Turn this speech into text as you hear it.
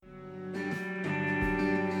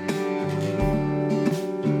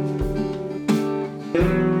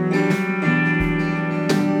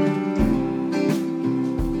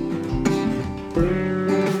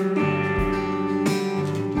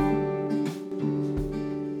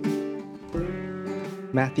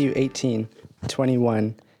Matthew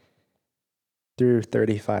 18:21 through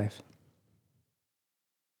 35.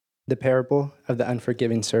 The parable of the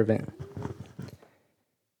unforgiving servant.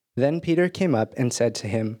 Then Peter came up and said to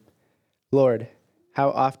him, "Lord, how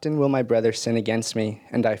often will my brother sin against me,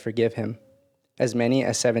 and I forgive him? As many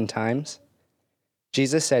as 7 times?"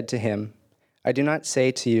 Jesus said to him, "I do not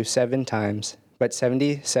say to you 7 times, but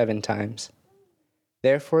 77 times.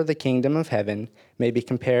 Therefore the kingdom of heaven may be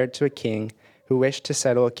compared to a king who wished to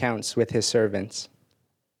settle accounts with his servants.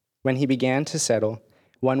 When he began to settle,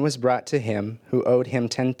 one was brought to him who owed him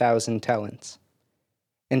 10,000 talents.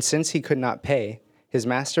 And since he could not pay, his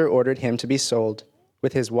master ordered him to be sold,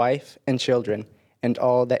 with his wife and children and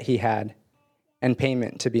all that he had, and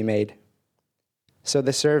payment to be made. So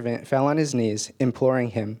the servant fell on his knees,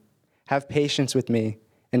 imploring him, 'Have patience with me,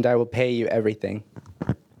 and I will pay you everything.'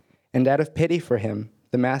 And out of pity for him,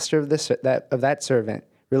 the master of that servant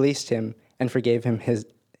released him and forgave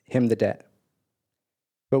him the debt.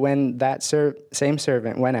 But when that same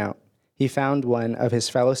servant went out, he found one of his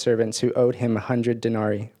fellow servants who owed him 100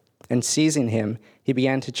 denarii. And seizing him, he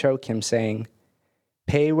began to choke him, saying,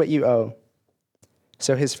 'Pay what you owe.'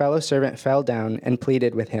 So his fellow servant fell down and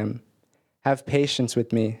pleaded with him, 'Have patience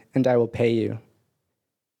with me, and I will pay you.'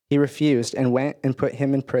 He refused and went and put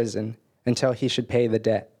him in prison until he should pay the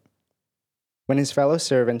debt. When his fellow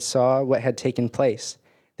servants saw what had taken place,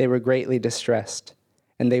 they were greatly distressed,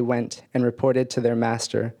 and they went and reported to their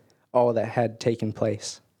master all that had taken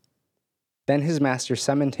place. Then his master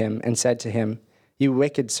summoned him and said to him, 'You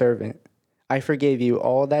wicked servant, I forgave you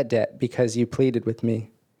all that debt because you pleaded with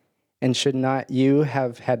me. And should not you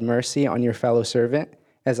have had mercy on your fellow servant,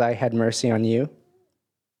 as I had mercy on you?'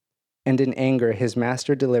 And in anger his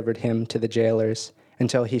master delivered him to the jailers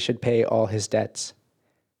until he should pay all his debts.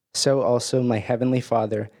 So also my heavenly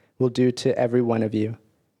Father will do to every one of you,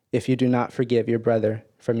 if you do not forgive your brother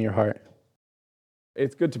from your heart."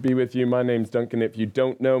 It's good to be with you. My name's Duncan. If you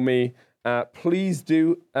don't know me, please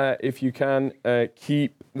do, if you can,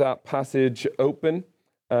 keep that passage open.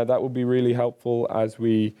 That will be really helpful as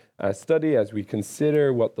we study, as we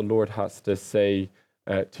consider what the Lord has to say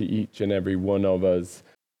to each and every one of us.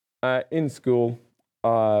 In school,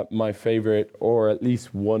 my favorite, or at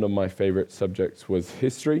least one of my favorite subjects, was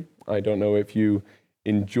history. I don't know if you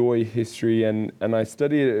enjoy history, and I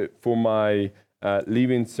studied it for my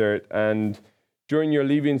Leaving Cert. And during your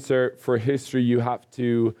Leaving Cert for history, you have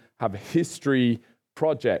to have a history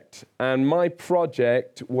project. And my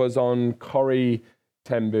project was on Corrie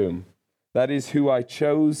ten Boom. That is who I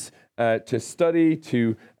chose to study,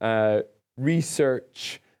 to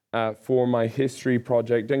research for my history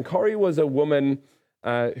project. And Corrie was a woman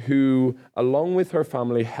who, along with her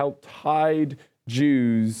family, helped hide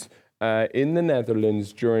Jews in the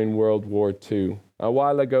Netherlands during World War II.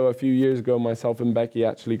 A few years ago, myself and Becky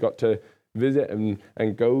actually got to visit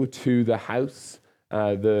and go to the house,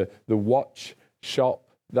 the watch shop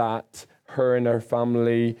that her and her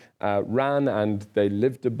family ran, and they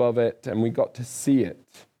lived above it, and we got to see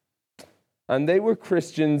it. And they were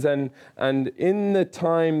Christians, and in the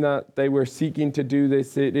time that they were seeking to do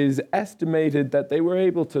this, it is estimated that they were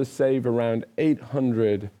able to save around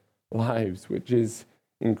 800 lives, which is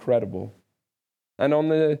incredible. And on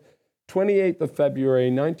the 28th of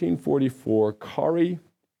February, 1944, Corrie,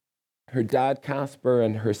 her dad Caspar,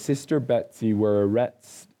 and her sister Betsy were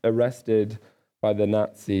arrested by the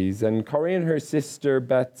Nazis. And Corrie and her sister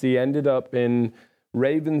Betsy ended up in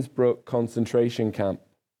Ravensbrück concentration camp.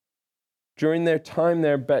 During their time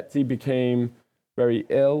there, Betsy became very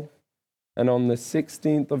ill, and on the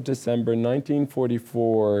 16th of December,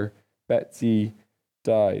 1944, Betsy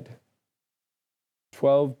died.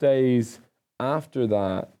 12 days after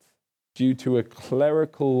that, due to a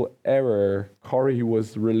clerical error, Corrie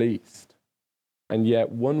was released. And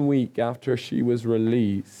yet 1 week after she was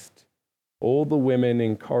released, all the women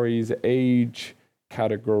in Corrie's age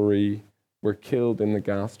category were killed in the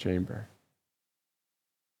gas chamber.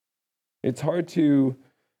 It's hard to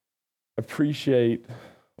appreciate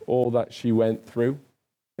all that she went through.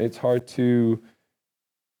 It's hard to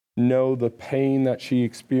know the pain that she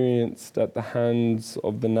experienced at the hands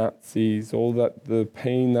of the Nazis, all that the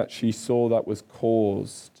pain that she saw that was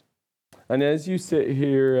caused. And as you sit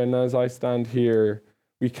here and as I stand here,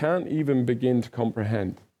 we can't even begin to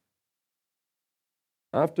comprehend.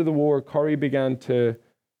 After the war, Corrie began to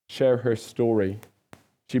share her story.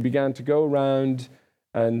 She began to go around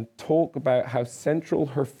and talk about how central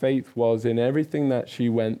her faith was in everything that she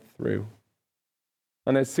went through.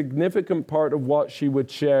 And a significant part of what she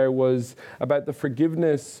would share was about the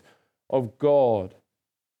forgiveness of God,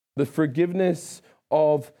 the forgiveness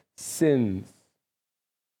of sins.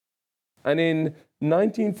 And in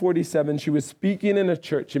 1947, she was speaking in a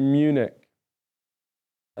church in Munich.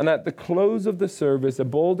 And at the close of the service, a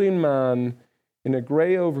balding man in a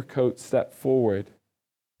grey overcoat stepped forward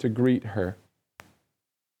to greet her.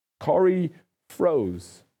 Corrie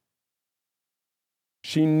froze.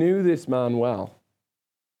 She knew this man well.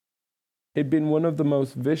 He'd been one of the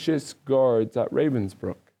most vicious guards at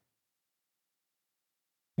Ravensbrück,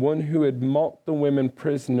 one who had mocked the women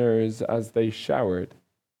prisoners as they showered.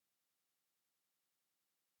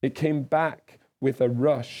 It came back with a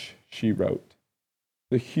rush, she wrote.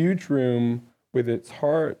 The huge room with its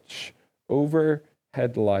harsh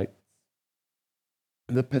overhead lights,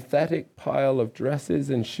 the pathetic pile of dresses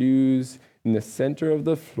and shoes in the center of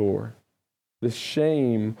the floor, the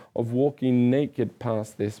shame of walking naked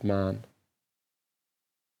past this man.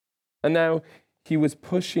 And now he was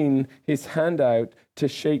pushing his hand out to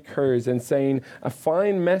shake hers and saying, "A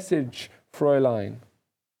fine message, Fräulein.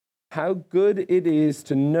 How good it is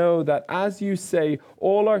to know that, as you say,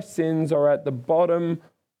 all our sins are at the bottom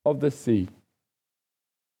of the sea.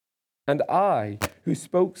 And I, who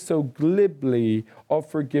spoke so glibly of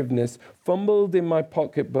forgiveness, fumbled in my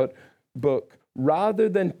pocketbook rather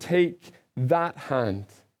than take that hand.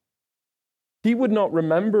 He would not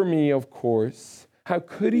remember me, of course. How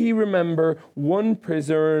could he remember one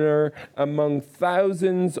prisoner among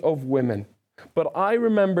thousands of women? But I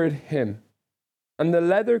remembered him and the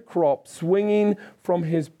leather crop swinging from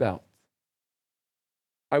his belt.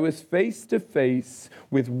 I was face to face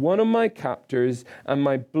with one of my captors, and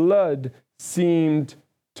my blood seemed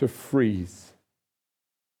to freeze."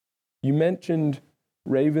 "You mentioned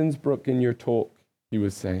Ravensbrück in your talk," he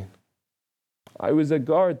was saying. "I was a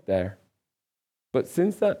guard there. But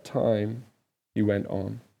since that time," he went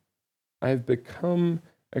on, "I have become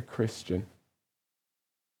a Christian.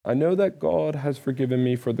 I know that God has forgiven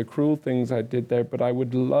me for the cruel things I did there, but I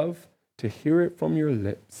would love to hear it from your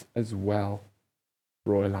lips as well,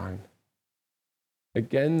 Fräulein."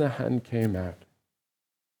 Again the hand came out.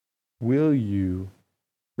 "Will you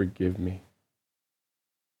forgive me?"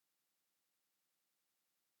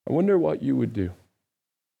 I wonder what you would do.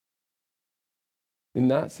 In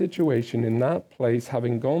that situation, in that place,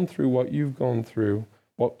 having gone through what you've gone through,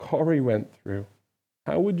 what Corrie went through,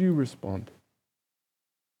 how would you respond?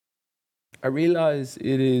 I realize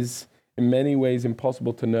it is in many ways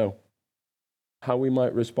impossible to know how we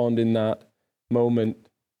might respond in that moment.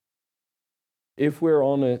 If we're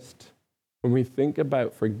honest, when we think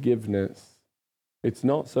about forgiveness, it's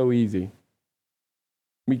not so easy.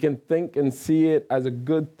 We can think and see it as a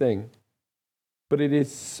good thing, but it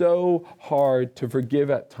is so hard to forgive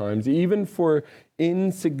at times, even for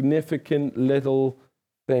insignificant little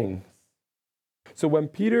things. So when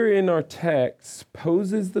Peter in our text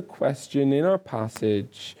poses the question in our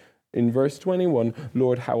passage in verse 21,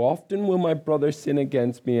 "Lord, how often will my brother sin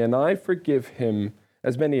against me and I forgive him?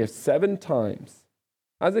 As many as 7 times.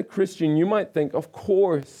 As a Christian, you might think, of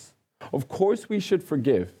course we should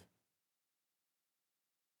forgive.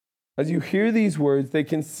 As you hear these words, they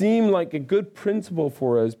can seem like a good principle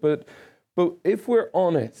for us, but if we're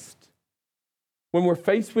honest, when we're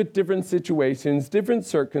faced with different situations, different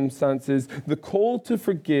circumstances, the call to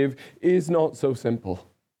forgive is not so simple.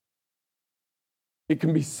 It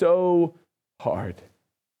can be so hard.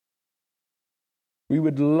 We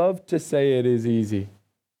would love to say it is easy.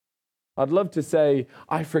 I'd love to say,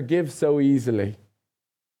 I forgive so easily.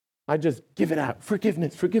 I just give it out.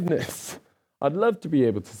 Forgiveness, forgiveness. I'd love to be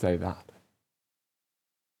able to say that.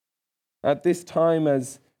 At this time,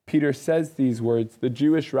 as Peter says these words, the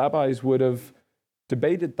Jewish rabbis would have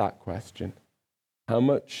debated that question. How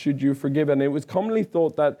much should you forgive? And it was commonly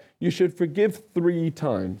thought that you should forgive 3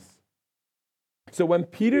 times. So when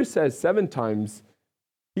Peter says 7 times,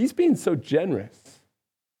 he's being so generous.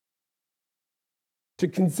 To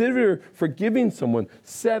consider forgiving someone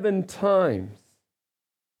 7 times,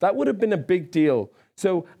 that would have been a big deal.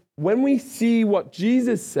 So when we see what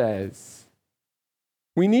Jesus says,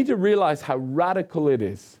 we need to realize how radical it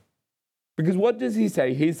is. Because what does he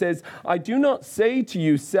say? He says, I do not say to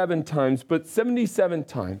you 7 times, but 77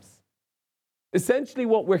 times. Essentially,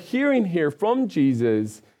 what we're hearing here from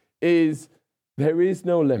Jesus is there is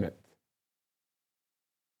no limit.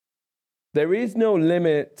 There is no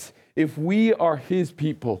limit if we are his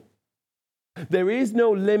people. There is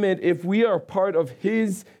no limit if we are part of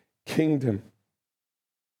his kingdom.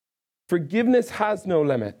 Forgiveness has no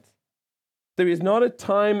limit. There is not a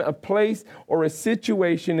time, a place, or a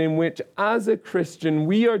situation in which, as a Christian,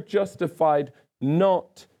 we are justified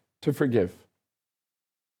not to forgive.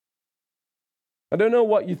 I don't know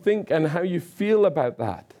what you think and how you feel about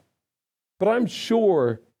that, but I'm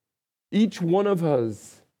sure each one of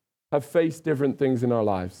us have faced different things in our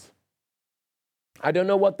lives. I don't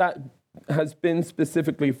know what that has been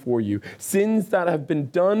specifically for you. Sins that have been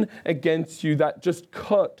done against you that just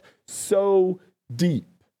cut so deep.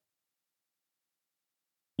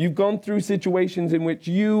 You've gone through situations in which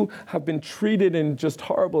you have been treated in just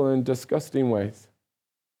horrible and disgusting ways.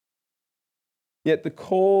 Yet the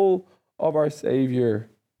call of our Savior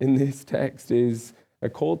in this text is a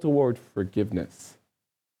call toward forgiveness.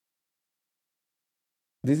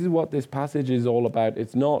 This is what this passage is all about.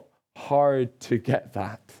 It's not hard to get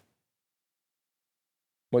that.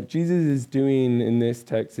 What Jesus is doing in this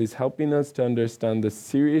text is helping us to understand the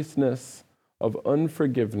seriousness of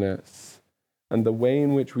unforgiveness and the way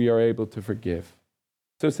in which we are able to forgive.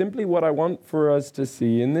 So simply what I want for us to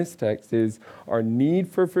see in this text is our need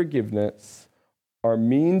for forgiveness, our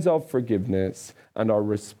means of forgiveness, and our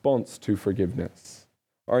response to forgiveness.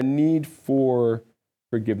 Our need for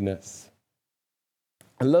forgiveness.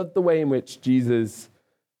 I love the way in which Jesus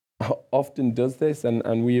often does this,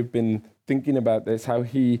 and we have been thinking about this, how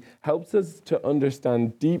he helps us to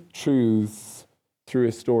understand deep truths through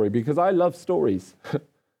a story, because I love stories.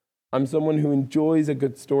 I'm someone who enjoys a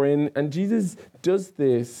good story, and Jesus does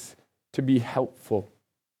this to be helpful,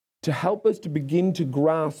 to help us to begin to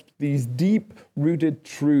grasp these deep-rooted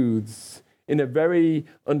truths in a very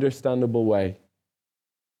understandable way.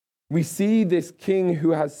 We see this king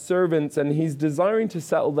who has servants, and he's desiring to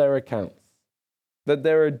settle their accounts, that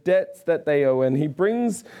there are debts that they owe, and he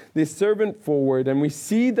brings this servant forward, and we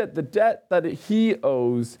see that the debt that he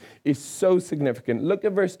owes is so significant. Look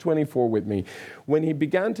at verse 24 with me. When he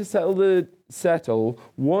began to settle,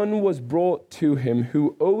 one was brought to him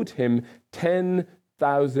who owed him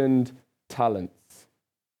 10,000 talents.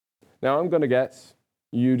 Now, I'm going to guess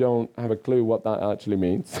you don't have a clue what that actually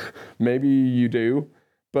means. Maybe you do,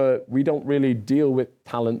 but we don't really deal with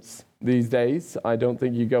talents these days. I don't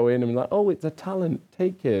think you go in and like, oh, it's a talent,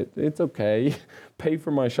 take it. It's okay. Pay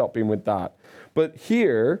for my shopping with that. But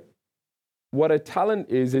here, what a talent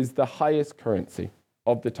is the highest currency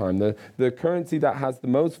of the time, the currency that has the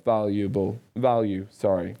most value.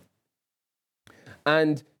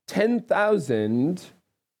 And 10,000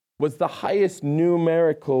 was the highest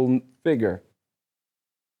numerical figure.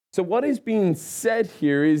 So what is being said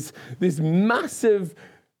here is this massive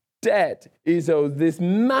debt is owed. This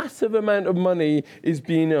massive amount of money is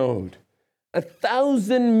being owed.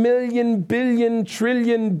 1,000 million, billion,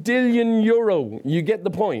 trillion, dillion euro. You get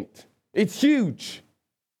the point. It's huge.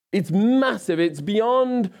 It's massive. It's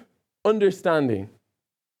beyond understanding.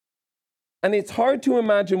 And it's hard to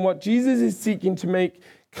imagine what Jesus is seeking to make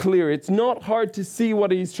clear. It's not hard to see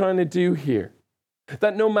what he's trying to do here.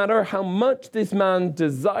 That no matter how much this man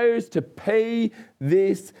desires to pay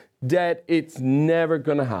this debt, it's never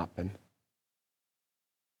going to happen.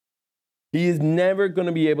 He is never going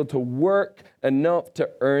to be able to work enough to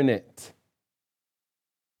earn it.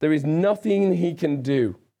 There is nothing he can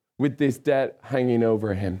do with this debt hanging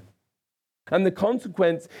over him. And the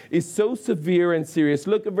consequence is so severe and serious.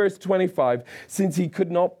 Look at verse 25. Since he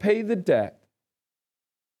could not pay,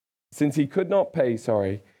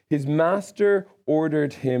 his master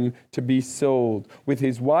ordered him to be sold with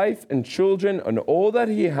his wife and children and all that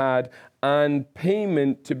he had, and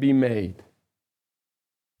payment to be made.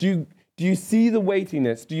 Do you see the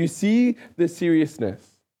weightiness? Do you see the seriousness?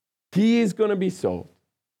 He is going to be sold.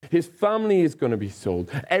 His family is going to be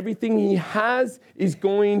sold. Everything he has is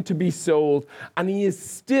going to be sold, and he is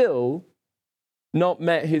still not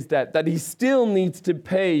met his debt, that he still needs to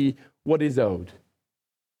pay what is owed.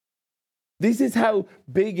 This is how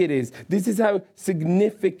big it is. This is how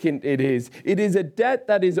significant it is. It is a debt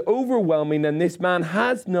that is overwhelming, and this man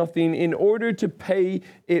has nothing in order to pay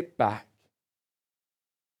it back.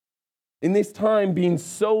 In this time, being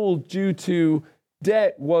sold due to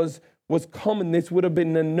debt was common. This would have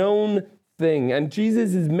been a known thing. And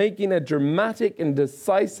Jesus is making a dramatic and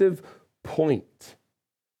decisive point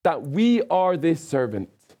that we are this servant.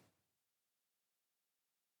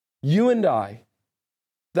 You and I,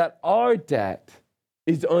 that our debt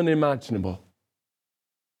is unimaginable.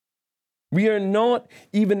 We are not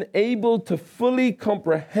even able to fully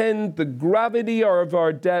comprehend the gravity of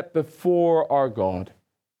our debt before our God.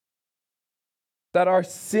 That our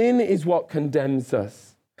sin is what condemns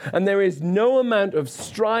us. And there is no amount of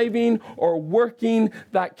striving or working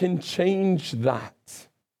that can change that.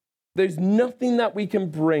 There's nothing that we can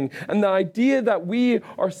bring. And the idea that we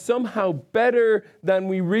are somehow better than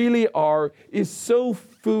we really are is so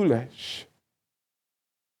foolish.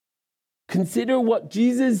 Consider what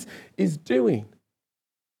Jesus is doing.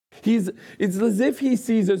 It's as if he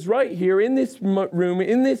sees us right here in this room,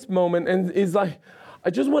 in this moment, and is like, I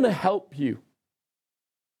just want to help you.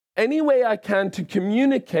 any way I can to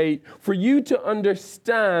communicate for you to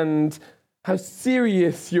understand how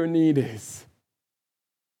serious your need is.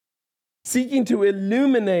 Seeking to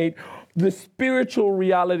illuminate the spiritual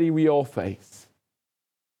reality we all face.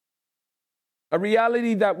 A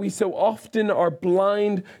reality that we so often are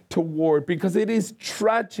blind toward, because it is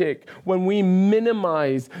tragic when we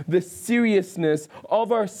minimize the seriousness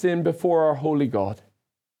of our sin before our holy God.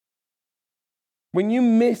 When you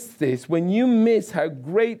miss this, when you miss how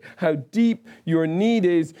great, how deep your need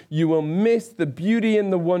is, you will miss the beauty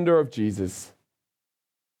and the wonder of Jesus.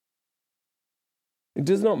 It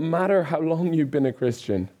does not matter how long you've been a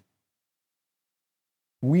Christian.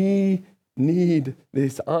 We need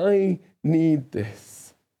this. I need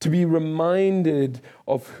this. To be reminded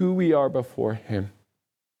of who we are before Him.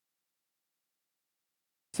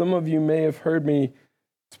 Some of you may have heard me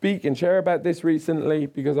speak and share about this recently,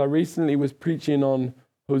 because I recently was preaching on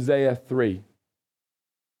Hosea 3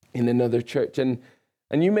 in another church. And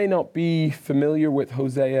you may not be familiar with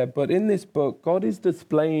Hosea, but in this book, God is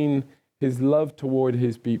displaying His love toward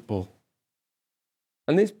His people.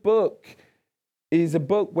 And this book is a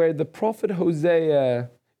book where the prophet Hosea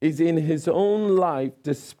is in his own life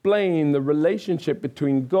displaying the relationship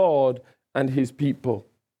between God and His people.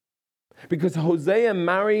 Because Hosea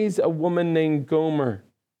marries a woman named Gomer,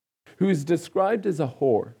 who is described as a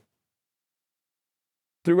whore.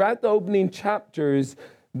 Throughout the opening chapters,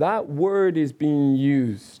 that word is being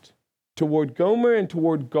used toward Gomer and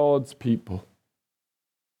toward God's people.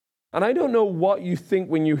 And I don't know what you think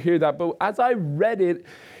when you hear that, but as I read it,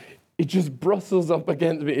 it just bristles up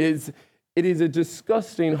against me. It is a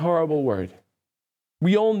disgusting, horrible word.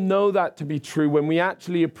 We all know that to be true when we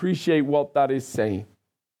actually appreciate what that is saying.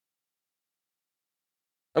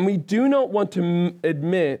 And we do not want to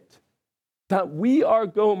admit that we are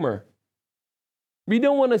Gomer. We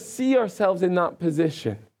don't want to see ourselves in that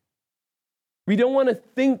position. We don't want to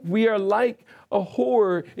think we are like a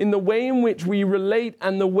whore in the way in which we relate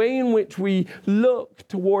and the way in which we look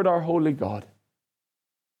toward our holy God.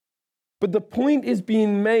 But the point is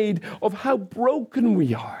being made of how broken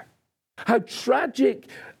we are, how tragic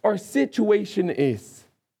our situation is,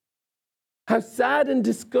 how sad and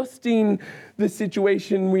disgusting the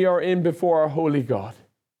situation we are in before our holy God.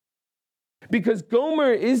 Because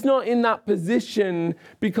Gomer is not in that position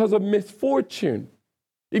because of misfortune.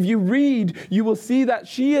 If you read, you will see that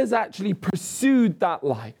she has actually pursued that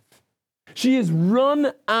life. She has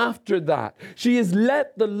run after that. She has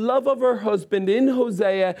let the love of her husband in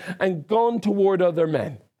Hosea and gone toward other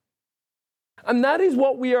men. And that is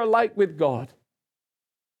what we are like with God.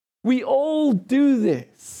 We all do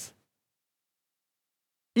this.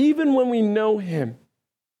 Even when we know Him.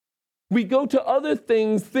 We go to other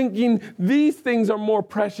things thinking these things are more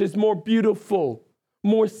precious, more beautiful,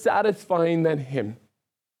 more satisfying than Him.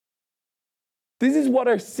 This is what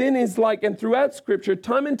our sin is like. And throughout Scripture,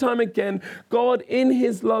 time and time again, God in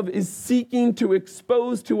His love is seeking to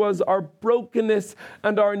expose to us our brokenness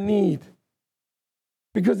and our need.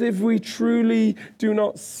 Because if we truly do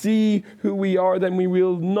not see who we are, then we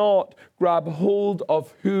will not grab hold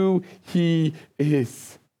of who He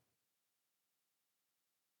is.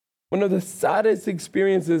 One of the saddest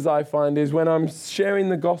experiences I find is when I'm sharing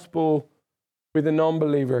the gospel with a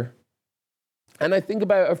non-believer. And I think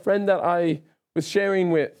about a friend that I was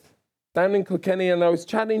sharing with down in Kilkenny, and I was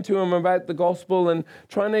chatting to him about the gospel and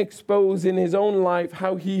trying to expose in his own life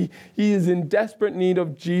how he is in desperate need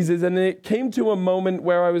of Jesus. And it came to a moment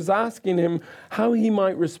where I was asking him how he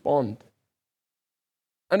might respond.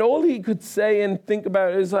 And all he could say and think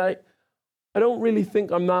about is like, I don't really think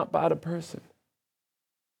I'm that bad a person.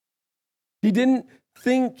 He didn't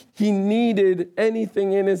think he needed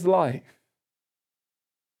anything in his life.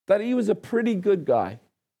 That he was a pretty good guy.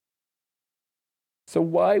 So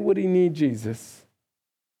why would he need Jesus?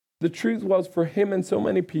 The truth was, for him and so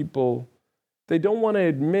many people, they don't want to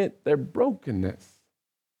admit their brokenness.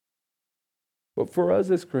 But for us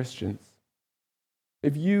as Christians,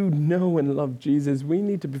 if you know and love Jesus, we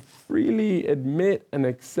need to freely admit and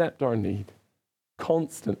accept our need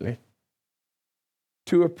constantly.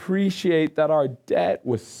 To appreciate that our debt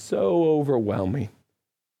was so overwhelming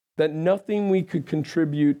that nothing we could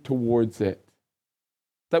contribute towards it.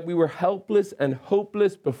 That we were helpless and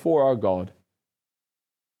hopeless before our God.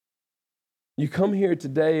 You come here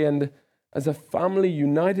today, and as a family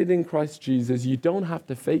united in Christ Jesus, you don't have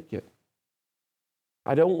to fake it.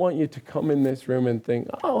 I don't want you to come in this room and think,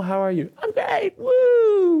 oh, how are you? I'm great,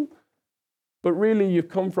 woo! But really, you've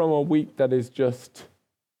come from a week that is just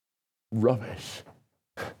rubbish.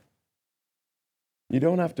 You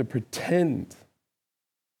don't have to pretend.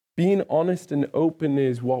 Being honest and open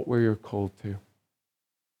is what we're called to.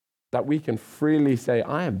 that we can freely say,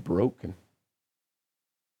 I am broken.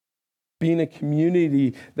 Being a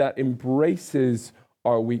community that embraces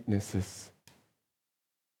our weaknesses.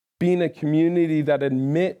 Being a community that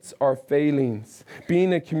admits our failings.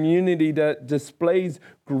 Being a community that displays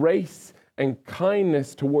grace and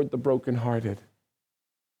kindness toward the brokenhearted.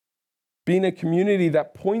 Being a community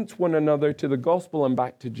that points one another to the gospel and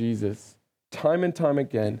back to Jesus. Time and time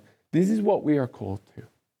again, this is what we are called to.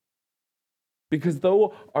 Because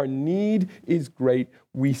though our need is great,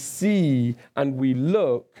 we see and we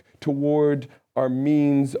look toward our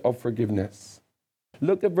means of forgiveness.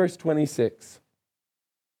 Look at verse 26.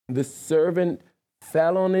 The servant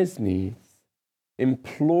fell on his knees,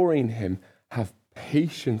 imploring him, have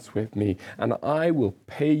patience with me, and I will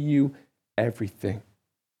pay you everything.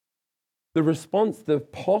 The response, the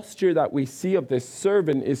posture that we see of this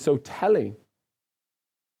servant is so telling.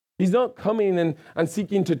 He's not coming and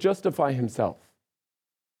seeking to justify himself.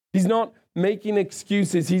 He's not making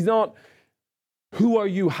excuses. He's not, who are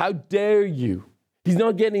you? How dare you? He's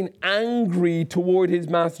not getting angry toward his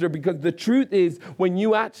master, because the truth is, when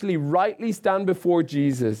you actually rightly stand before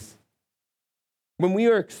Jesus, when we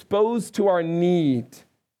are exposed to our need,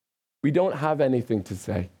 we don't have anything to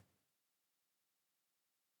say.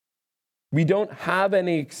 We don't have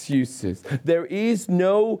any excuses. There is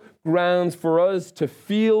no grounds for us to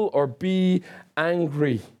feel or be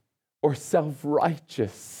angry or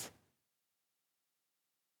self-righteous.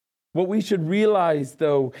 What we should realize,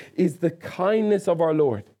 though, is the kindness of our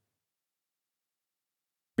Lord.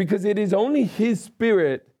 Because it is only His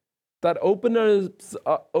Spirit that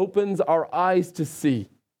opens our eyes to see.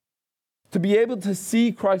 To be able to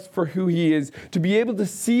see Christ for who He is. To be able to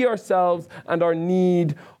see ourselves and our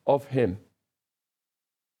need of Him.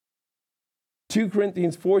 2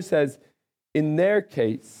 Corinthians 4 says, in their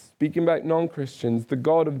case, speaking about non-Christians, the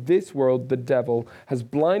god of this world, the devil, has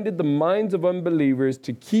blinded the minds of unbelievers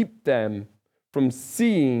to keep them from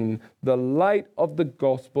seeing the light of the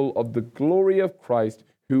gospel of the glory of Christ,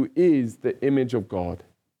 who is the image of God.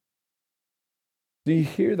 Do you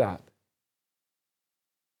hear that?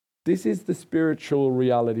 This is the spiritual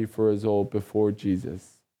reality for us all before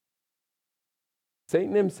Jesus.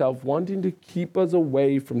 Satan himself wanting to keep us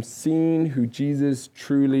away from seeing who Jesus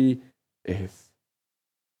truly is.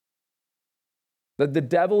 That the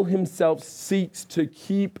devil himself seeks to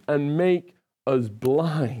keep and make us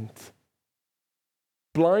blind.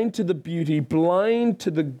 Blind to the beauty, blind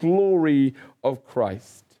to the glory of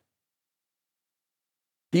Christ.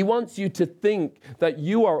 He wants you to think that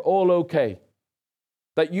you are all okay,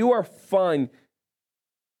 that you are fine.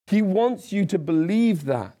 He wants you to believe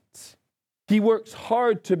that. He works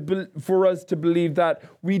hard for us to believe that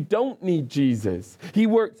we don't need Jesus. He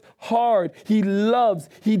works hard. He loves.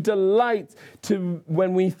 He delights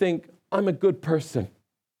when we think, I'm a good person.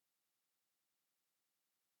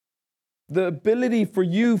 The ability for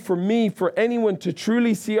you, for me, for anyone to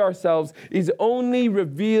truly see ourselves is only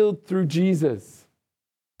revealed through Jesus.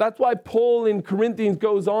 That's why Paul in Corinthians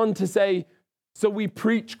goes on to say, so we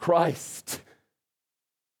preach Christ.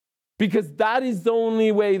 Because that is the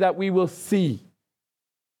only way that we will see.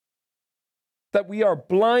 That we are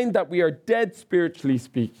blind, that we are dead spiritually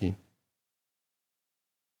speaking.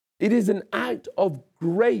 It is an act of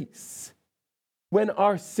grace when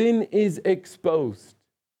our sin is exposed.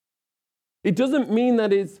 It doesn't mean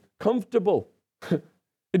that it's comfortable.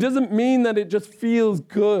 It doesn't mean that it just feels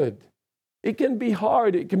good. It can be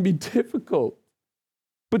hard, it can be difficult.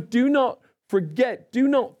 But do not forget, do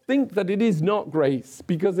not think that it is not grace,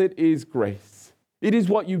 because it is grace. It is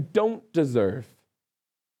what you don't deserve.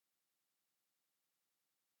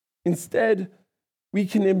 Instead, we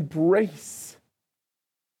can embrace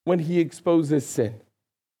when He exposes sin.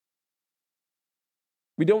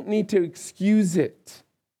 We don't need to excuse it.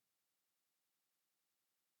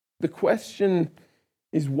 The question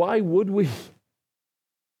is, why would we?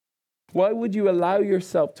 Why would you allow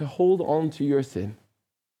yourself to hold on to your sin?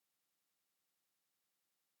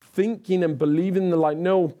 Thinking and believing the lie,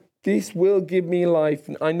 no, this will give me life.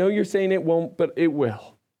 I know you're saying it won't, but it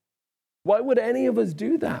will. Why would any of us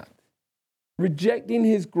do that? Rejecting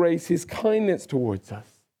His grace, His kindness towards us.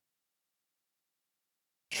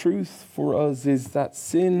 Truth for us is that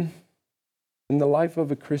sin in the life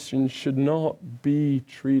of a Christian should not be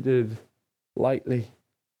treated lightly.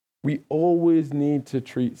 We always need to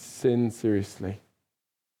treat sin seriously.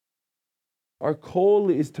 Our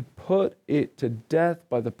call is to put it to death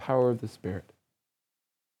by the power of the Spirit.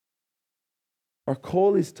 Our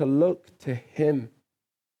call is to look to Him,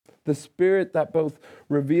 the Spirit that both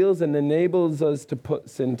reveals and enables us to put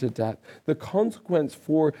sin to death. The consequence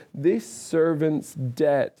for this servant's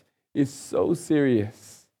debt is so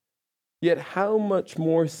serious Yet how much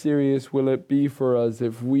more serious will it be for us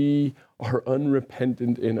if we are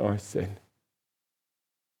unrepentant in our sin?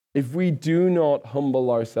 If we do not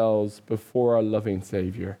humble ourselves before our loving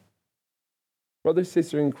Savior? Brother,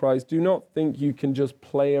 sister in Christ, do not think you can just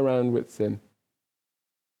play around with sin.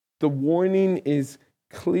 The warning is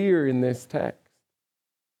clear in this text.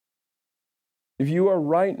 If you are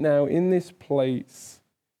right now in this place,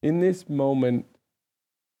 in this moment,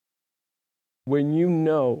 when you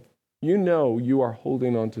know you are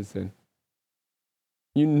holding on to sin.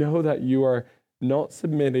 You know that you are not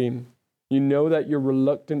submitting. You know that you're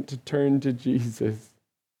reluctant to turn to Jesus.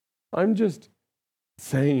 I'm just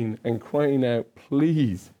saying and crying out,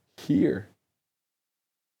 please hear.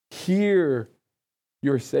 Hear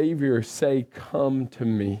your Savior say, come to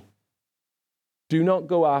me. Do not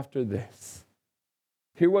go after this.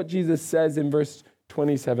 Hear what Jesus says in verse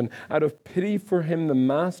 27. Out of pity for him, the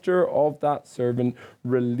master of that servant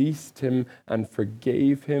released him and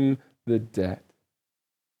forgave him the debt.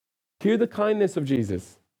 Hear the kindness of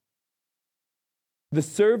Jesus. The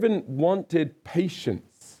servant wanted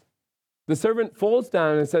patience. The servant falls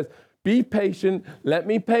down and says, be patient, let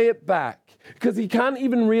me pay it back. Because he can't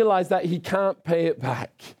even realize that he can't pay it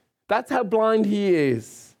back. That's how blind he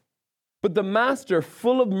is. But the master,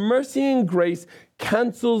 full of mercy and grace,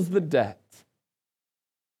 cancels the debt.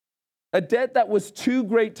 A debt that was too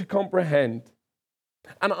great to comprehend.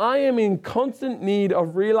 And I am in constant need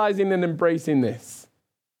of realizing and embracing this.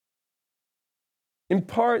 In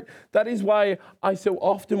part, that is why I so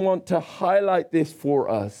often want to highlight this for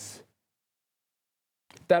us.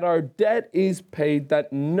 That our debt is paid,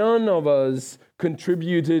 that none of us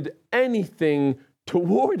contributed anything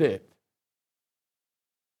toward it.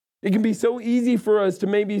 It can be so easy for us to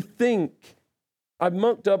maybe think, I've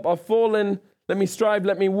mucked up, I've fallen, let me strive,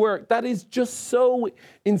 let me work. That is just so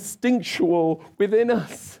instinctual within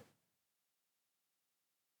us.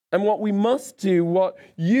 And what we must do, what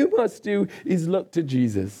you must do, is look to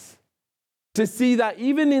Jesus. To see that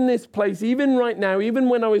even in this place, even right now, even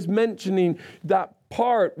when I was mentioning that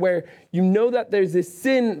part where you know that there's this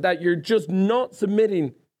sin that you're just not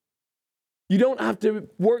submitting, you don't have to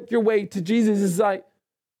work your way to Jesus. It's like,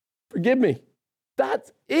 forgive me.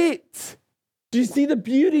 That's it. Do you see the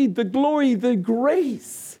beauty, the glory, the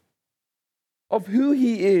grace of who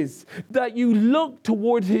he is? That you look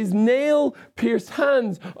toward his nail-pierced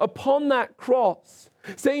hands upon that cross,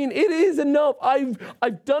 saying, it is enough.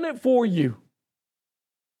 I've done it for you.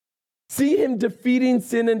 See him defeating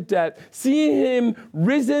sin and death. See him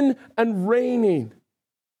risen and reigning.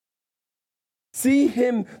 See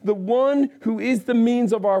him, the one who is the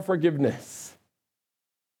means of our forgiveness.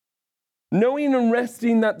 Knowing and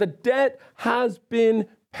resting that the debt has been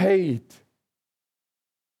paid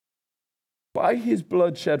by his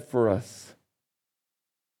blood shed for us.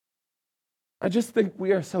 I just think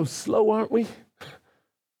we are so slow, aren't we?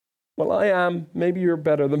 Well, I am. Maybe you're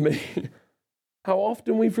better than me. How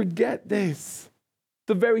often we forget this.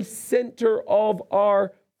 The very center of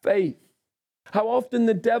our faith. How often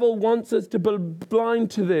the devil wants us to be blind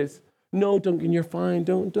to this. No, Duncan, you're fine.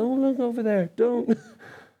 Don't look over there. Don't.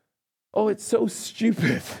 Oh, it's so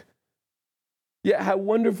stupid. Yet how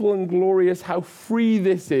wonderful and glorious, how free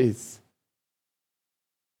this is.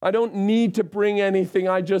 I don't need to bring anything.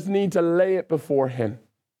 I just need to lay it before him.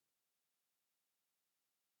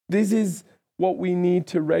 This is what we need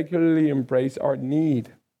to regularly embrace, our need,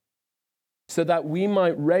 so that we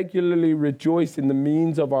might regularly rejoice in the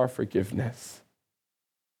means of our forgiveness.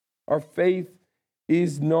 Our faith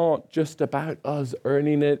is not just about us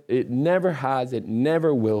earning it. It never has, it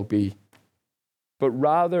never will be. But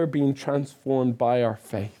rather being transformed by our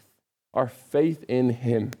faith in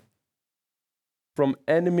him. From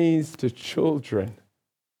enemies to children.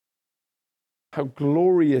 How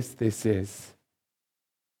glorious this is.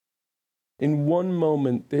 In one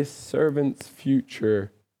moment, this servant's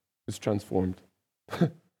future was transformed.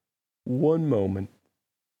 One moment.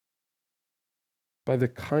 By the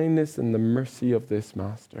kindness and the mercy of this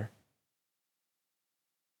master.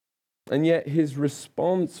 And yet his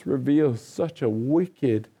response reveals such a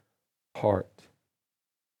wicked heart.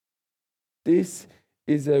 This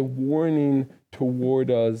is a warning toward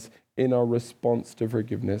us in our response to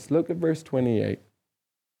forgiveness. Look at verse 28.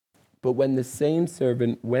 But when the same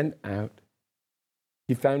servant went out,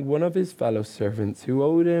 he found one of his fellow servants who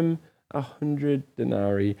owed him 100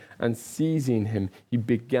 denarii, and seizing him, he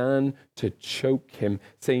began to choke him,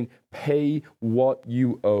 saying, pay what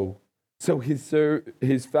you owe. So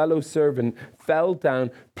his fellow servant fell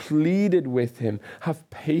down, pleaded with him, have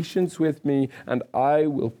patience with me, and I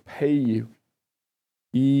will pay you.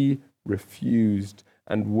 He refused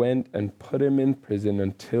and went and put him in prison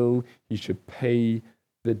until he should pay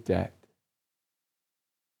the debt.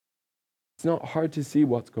 It's not hard to see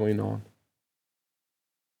what's going on.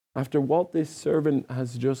 After what this servant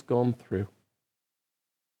has just gone through,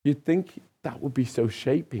 you'd think that would be so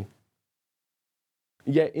shaping.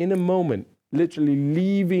 Yet in a moment, literally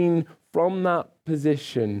leaving from that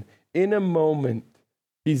position, in a moment,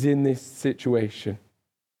 he's in this situation.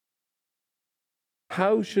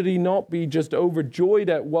 How should he not be just overjoyed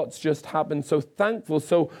at what's just happened, so thankful,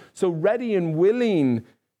 so ready and willing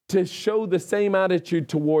to show the same attitude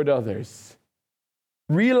toward others,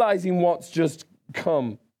 realizing what's just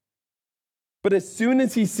come. But as soon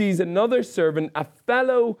as he sees another servant, a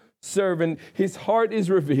fellow servant, his heart is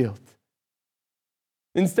revealed.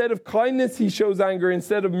 Instead of kindness, he shows anger.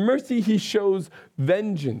 Instead of mercy, he shows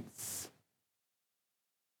vengeance.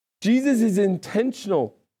 Jesus is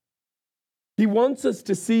intentional. He wants us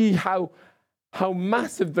to see how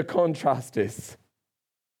massive the contrast is.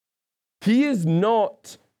 He is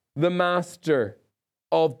not the master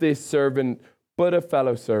of this servant, but a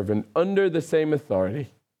fellow servant under the same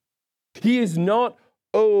authority. He is not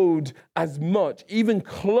owed as much, even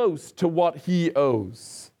close to what he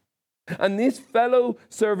owes. And this fellow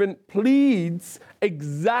servant pleads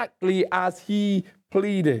exactly as he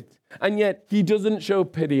pleaded. And yet he doesn't show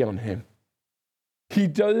pity on him. He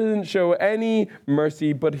doesn't show any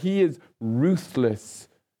mercy, but he is ruthless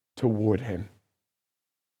toward him.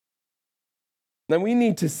 Now we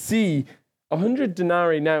need to see 100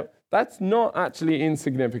 denarii. Now, that's not actually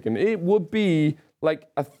insignificant. It would be like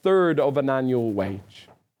a third of an annual wage.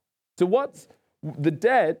 So what's the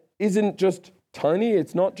debt isn't just tiny,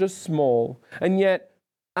 it's not just small. And yet,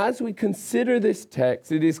 as we consider this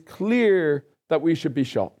text, it is clear that we should be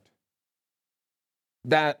shocked.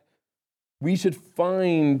 That we should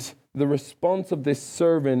find the response of this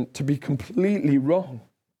servant to be completely wrong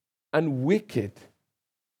and wicked.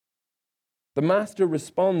 The master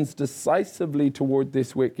responds decisively toward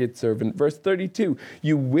this wicked servant. Verse 32,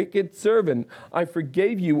 "You wicked servant, I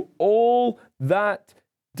forgave you all that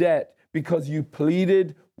debt because you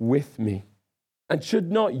pleaded with me. And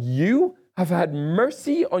should not you have had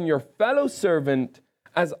mercy on your fellow servant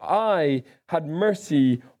as I had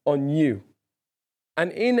mercy on you?"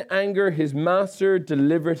 And in anger, his master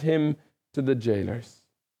delivered him to the jailers.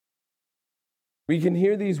 We can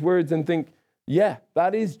hear these words and think, yeah,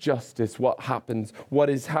 that is justice, what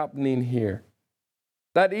is happening here.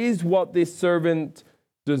 That is what this servant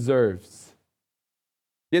deserves.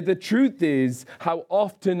 Yet the truth is, how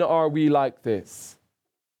often are we like this?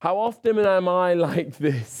 How often am I like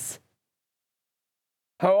this?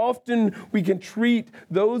 How often we can treat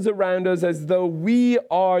those around us as though we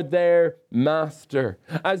are their master,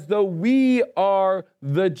 as though we are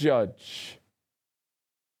the judge.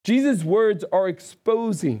 Jesus' words are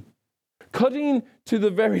exposing, cutting to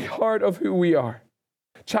the very heart of who we are,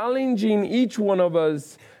 challenging each one of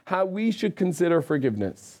us how we should consider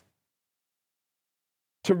forgiveness.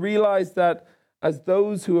 To realize that as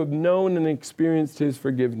those who have known and experienced his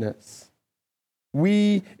forgiveness,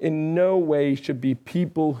 we in no way should be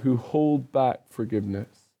people who hold back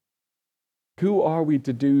forgiveness. Who are we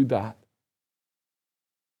to do that?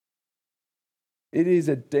 It is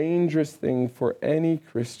a dangerous thing for any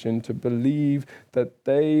Christian to believe that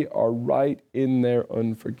they are right in their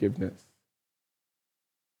unforgiveness.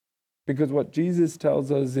 Because what Jesus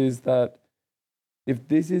tells us is that if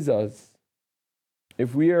this is us,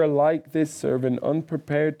 if we are like this servant,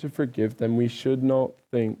 unprepared to forgive, then we should not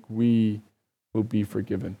think we will be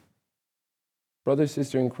forgiven. Brother,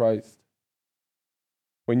 sister in Christ,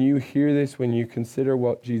 when you hear this, when you consider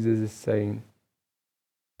what Jesus is saying,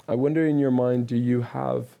 I wonder in your mind, do you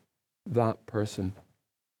have that person?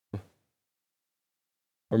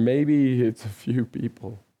 Or maybe it's a few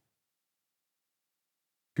people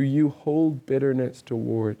who you hold bitterness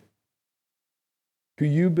toward, who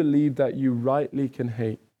you believe that you rightly can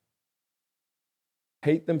hate.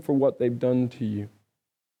 Hate them for what they've done to you.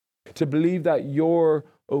 To believe that you're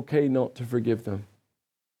okay not to forgive them.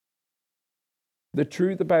 The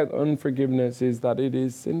truth about unforgiveness is that it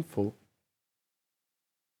is sinful.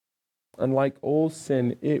 And like all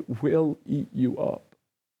sin, it will eat you up.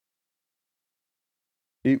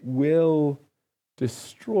 It will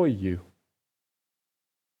destroy you.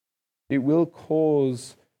 It will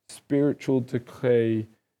cause spiritual decay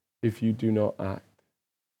if you do not act.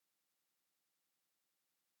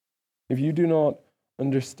 If you do not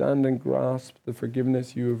understand and grasp the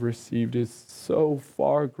forgiveness you have received is so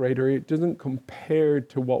far greater, it doesn't compare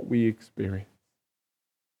to what we experience.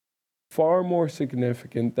 Far more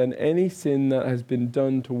significant than any sin that has been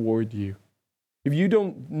done toward you if you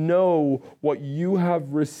don't know what you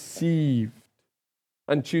have received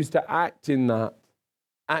and choose to act in that,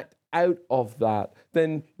 act out of that,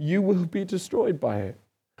 then you will be destroyed by it,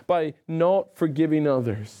 by not forgiving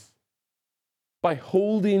others, by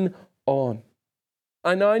holding on.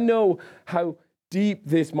 And I know how deep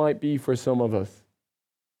this might be for some of us,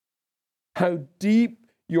 how deep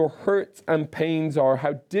your hurts and pains are,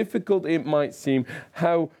 how difficult it might seem,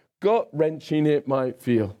 how gut-wrenching it might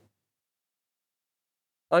feel.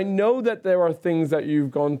 I know that there are things that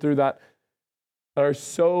you've gone through that are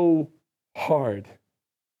so hard.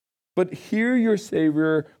 But hear your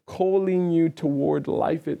Savior calling you toward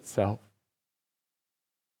life itself,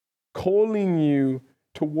 calling you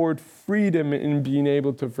toward freedom in being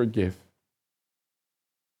able to forgive.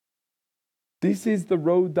 This is the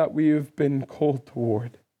road that we have been called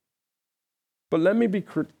toward. But let me be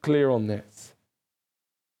clear on this.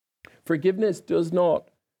 Forgiveness does not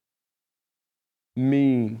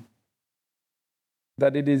mean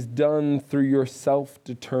that it is done through your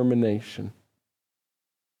self-determination.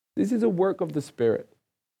 This is a work of the Spirit.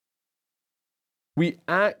 We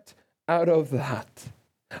act out of that.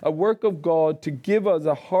 A work of God to give us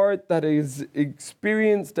a heart that is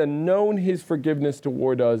experienced and known His forgiveness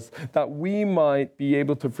toward us, that we might be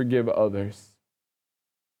able to forgive others.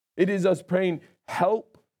 It is us praying,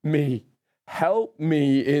 help me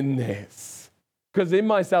in this. Because in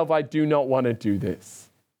myself, I do not want to do this.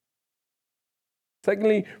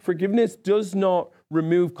 Secondly, forgiveness does not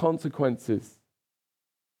remove consequences.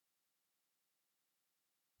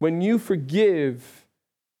 When you forgive,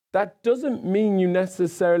 that doesn't mean you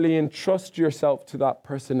necessarily entrust yourself to that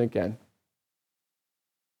person again.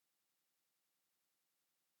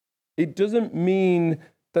 It doesn't mean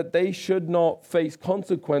that they should not face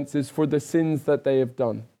consequences for the sins that they have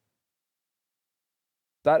done.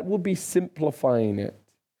 That will be simplifying it.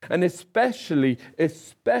 And especially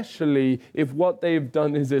if what they've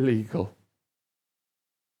done is illegal.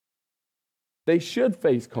 They should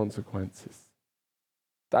face consequences.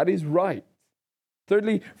 That is right.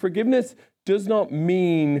 Thirdly, forgiveness does not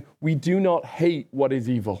mean we do not hate what is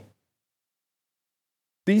evil.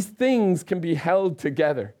 These things can be held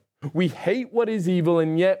together. We hate what is evil,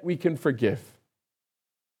 and yet we can forgive.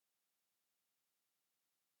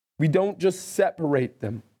 We don't just separate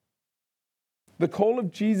them. The call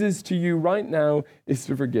of Jesus to you right now is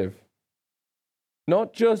to forgive.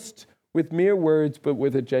 Not just with mere words, but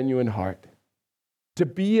with a genuine heart. To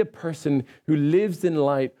be a person who lives in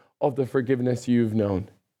light of the forgiveness you've known.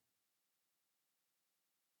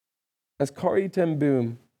 As Corrie ten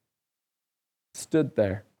Boom stood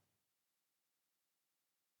there,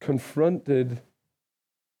 confronted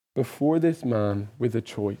before this man with a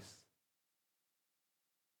choice.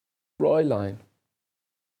 Fräulein,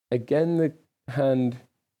 again the hand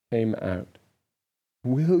came out.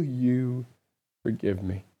 Will you forgive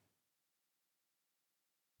me?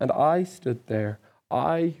 And I stood there,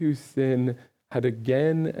 I whose sin had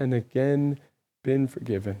again and again been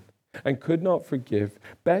forgiven and could not forgive.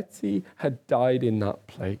 Betsy had died in that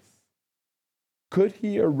place. Could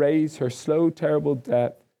he erase her slow, terrible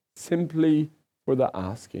death simply for the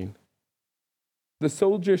asking? The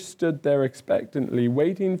soldier stood there expectantly,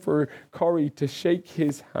 waiting for Corrie to shake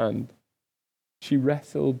his hand. She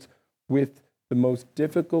wrestled with the most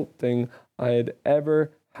difficult thing I had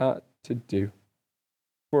ever had to do.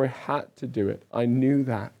 For I had to do it. I knew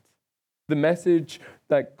that. The message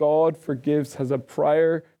that God forgives has a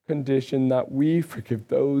prior condition that we forgive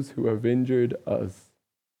those who have injured us.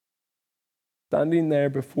 Standing there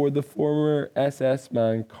before the former SS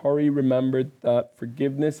man, Corrie remembered that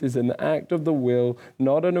forgiveness is an act of the will,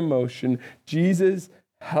 not an emotion. Jesus,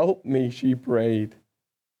 help me, she prayed.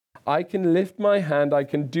 I can lift my hand, I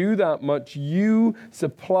can do that much. You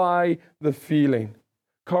supply the feeling.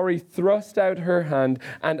 Corrie thrust out her hand,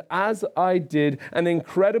 and as I did, an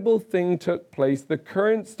incredible thing took place. The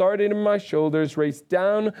current started in my shoulders, raced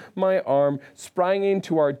down my arm, sprang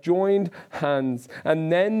into our joined hands,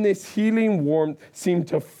 and then this healing warmth seemed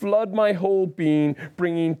to flood my whole being,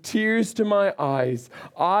 bringing tears to my eyes.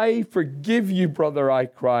 I forgive you, brother, I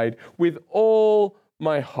cried, with all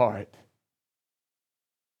my heart.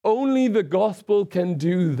 Only the gospel can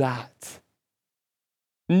do that.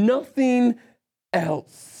 Nothing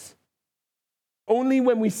else. Only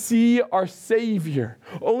when we see our Savior,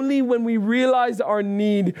 only when we realize our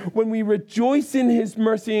need, when we rejoice in His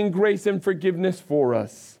mercy and grace and forgiveness for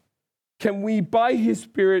us, can we, by His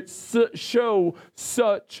Spirit, show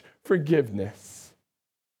such forgiveness.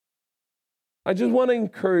 I just want to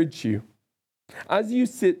encourage you, as you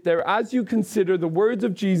sit there, as you consider the words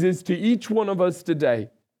of Jesus to each one of us today,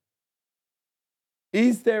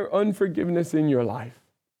 Is there unforgiveness in your life?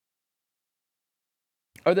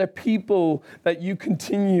 Are there people that you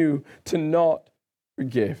continue to not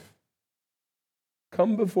forgive?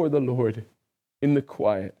 Come before the Lord in the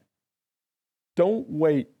quiet. Don't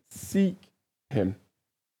wait. Seek Him.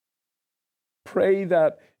 Pray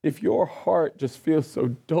that if your heart just feels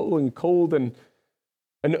so dull and cold and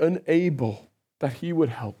unable, that He would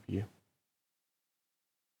help you.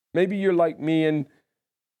 Maybe you're like me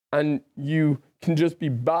and you can just be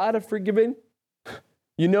bad at forgiving.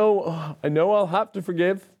 I know I'll have to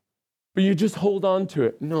forgive, but you just hold on to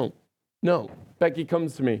it. No. Becky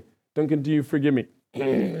comes to me. Duncan, do you forgive me?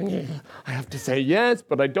 I have to say yes,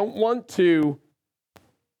 but I don't want to.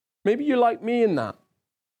 Maybe you're like me in that.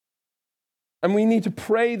 And we need to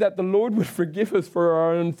pray that the Lord would forgive us for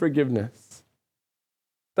our unforgiveness.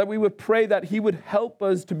 That we would pray that He would help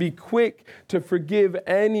us to be quick to forgive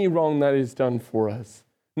any wrong that is done for us,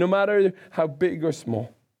 no matter how big or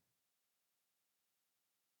small.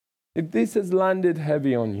 If this has landed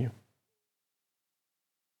heavy on you,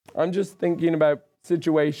 I'm just thinking about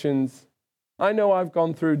situations. I know I've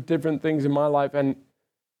gone through different things in my life, and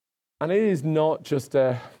it is not just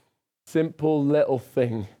a simple little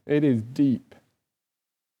thing. It is deep.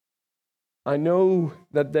 I know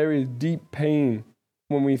that there is deep pain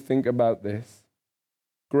when we think about this.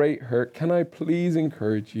 Great hurt. Can I please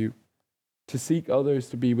encourage you to seek others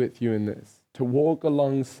to be with you in this, to walk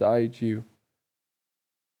alongside you?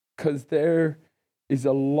 Because there is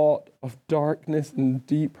a lot of darkness and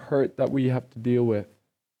deep hurt that we have to deal with.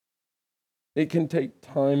 It can take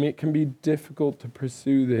time. It can be difficult to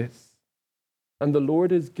pursue this. And the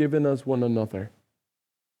Lord has given us one another.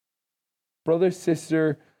 Brother,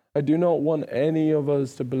 sister, I do not want any of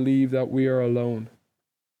us to believe that we are alone.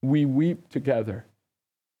 We weep together.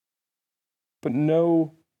 But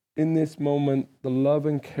know in this moment the love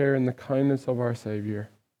and care and the kindness of our Savior.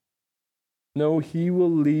 Know He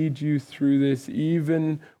will lead you through this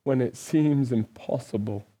even when it seems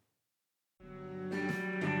impossible.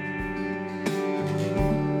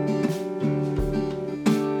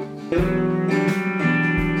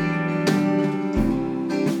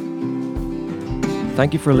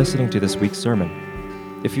 Thank you for listening to this week's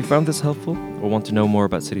sermon. If you found this helpful or want to know more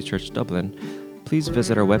about City Church Dublin, please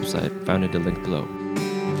visit our website found in the link below.